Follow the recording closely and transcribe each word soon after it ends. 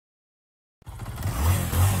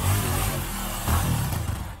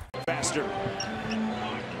Western.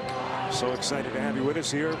 So excited to have you with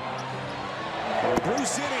us here. Brew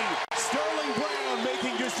City, Sterling Brown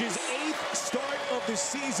making just his 8th start of the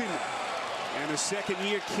season. And a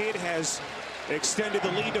second-year kid has extended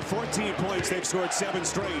the lead to 14 points. They've scored 7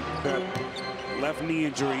 straight. That left knee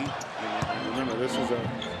injury. Remember, this is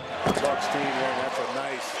a Bucks team, and that's a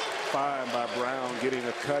nice find by Brown getting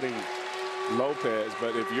a cutting Lopez.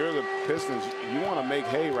 But if you're the Pistons, you want to make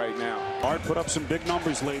hay right now. Hart put up some big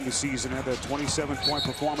numbers late in the season. Had that 27-point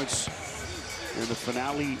performance in the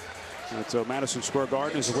finale at Madison Square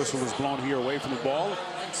Garden as the whistle was blown here away from the ball.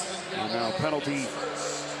 And now penalty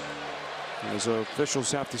as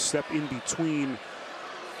officials have to step in between.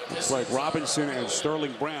 Looks like Robinson and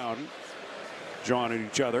Sterling Brown jawing at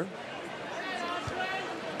each other.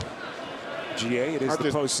 GA, it is the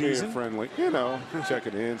postseason. Friendly, you know, check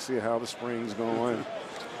it in, see how the spring's going.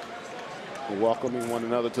 Welcoming one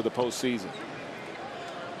another to the postseason.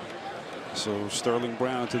 So Sterling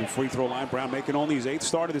Brown to the free throw line. Brown making only his 8th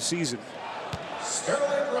start of the season.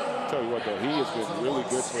 I'll tell you what, though, he has been really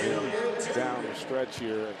good for him down the stretch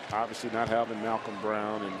here. Obviously not having Malcolm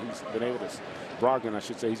Brown, and he's been able to, Brogdon, I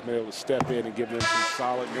should say, he's been able to step in and give them some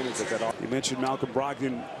solid minutes at that offense. You mentioned Malcolm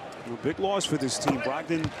Brogdon, a big loss for this team.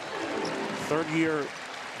 Brogdon, 3rd-year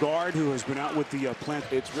guard who has been out with the plant.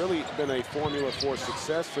 It's really been a formula for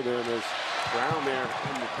success for them as Brown there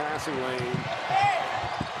in the passing lane.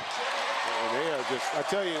 And they are just, I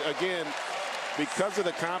tell you, again, because of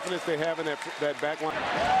the confidence they have in that back line.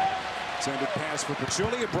 Intended pass for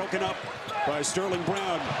Pachulia, broken up by Sterling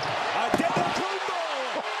Brown. Adetokounmpo!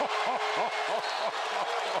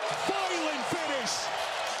 Violent finish!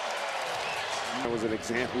 That was an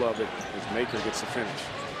example of it as Maker gets the finish.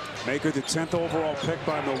 Maker, the 10th overall pick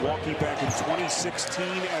by Milwaukee back in 2016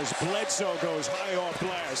 as Bledsoe goes high off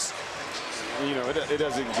glass. You know, it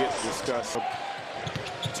doesn't get discussed.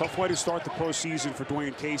 Tough way to start the postseason for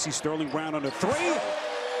Dwayne Casey. Sterling Brown on a 3,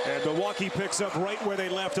 and Milwaukee picks up right where they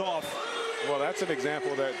left off. Well, that's an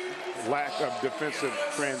example of that lack of defensive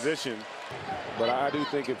transition. But I do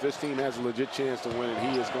think if this team has a legit chance to win it,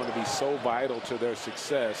 he is going to be so vital to their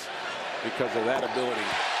success because of that ability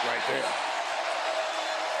right there.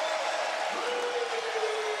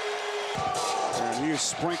 And he is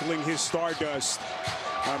sprinkling his stardust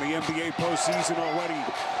on the NBA postseason already.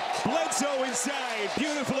 Bledsoe inside,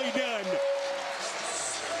 beautifully done.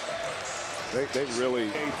 They really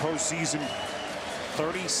a postseason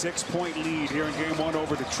 36-point lead here in game 1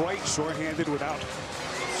 over Detroit, shorthanded without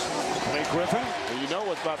Blake Griffin. And you know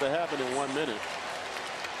what's about to happen in 1 minute.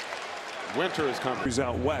 Winter is coming. He's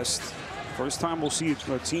out west. First time we'll see a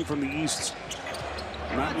team from the East,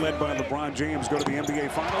 not led by LeBron James, go to the NBA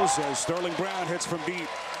Finals as Sterling Brown hits from deep.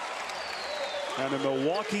 And the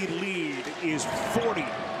Milwaukee lead is 40.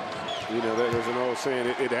 You know, there's an old saying,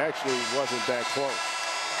 it actually wasn't that close.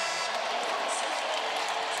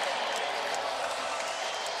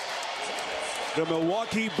 The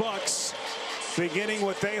Milwaukee Bucks beginning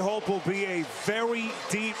what they hope will be a very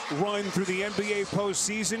deep run through the NBA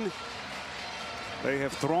postseason. They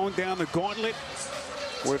have thrown down the gauntlet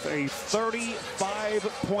with a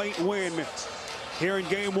 35-point win here in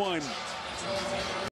game 1.